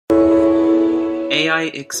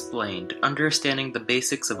AI Explained: Understanding the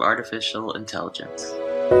Basics of Artificial Intelligence.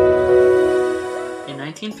 In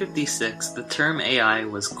 1956, the term AI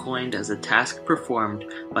was coined as a task performed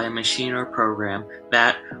by a machine or program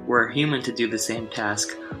that, were a human to do the same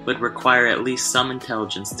task, would require at least some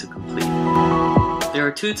intelligence to complete. There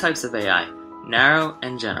are two types of AI, narrow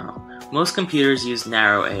and general. Most computers use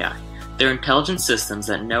narrow AI. They're intelligent systems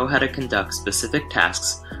that know how to conduct specific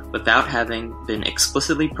tasks without having been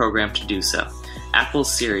explicitly programmed to do so.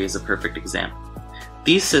 Apple's Siri is a perfect example.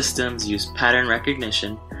 These systems use pattern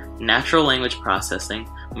recognition, natural language processing,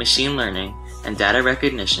 machine learning, and data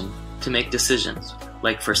recognition to make decisions,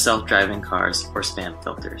 like for self-driving cars or spam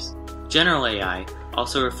filters. General AI,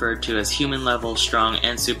 also referred to as human-level, strong,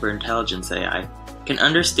 and superintelligence AI, can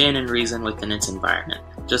understand and reason within its environment,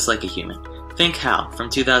 just like a human. Think HAL from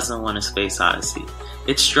 2001: A Space Odyssey.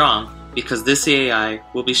 It's strong because this AI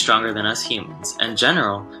will be stronger than us humans, and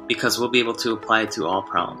general because we'll be able to apply it to all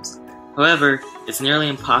problems. However, it's nearly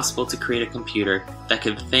impossible to create a computer that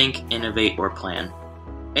can think, innovate, or plan.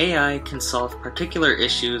 AI can solve particular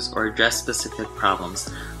issues or address specific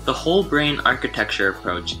problems. The whole brain architecture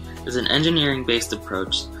approach is an engineering-based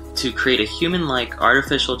approach to create a human-like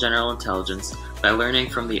artificial general intelligence by learning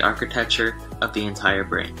from the architecture of the entire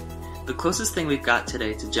brain. The closest thing we've got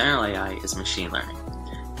today to general AI is machine learning.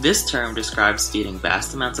 This term describes feeding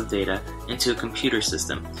vast amounts of data into a computer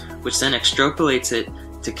system, which then extrapolates it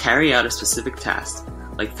to carry out a specific task,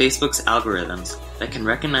 like Facebook's algorithms that can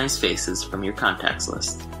recognize faces from your contacts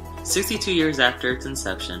list. 62 years after its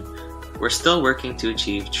inception, we're still working to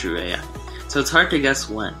achieve true AI, so it's hard to guess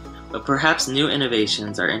when, but perhaps new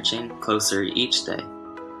innovations are inching closer each day.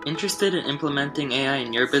 Interested in implementing AI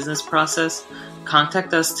in your business process?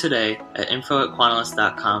 Contact us today at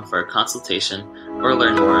info@quantalist.com for a consultation or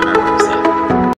learn more on our website.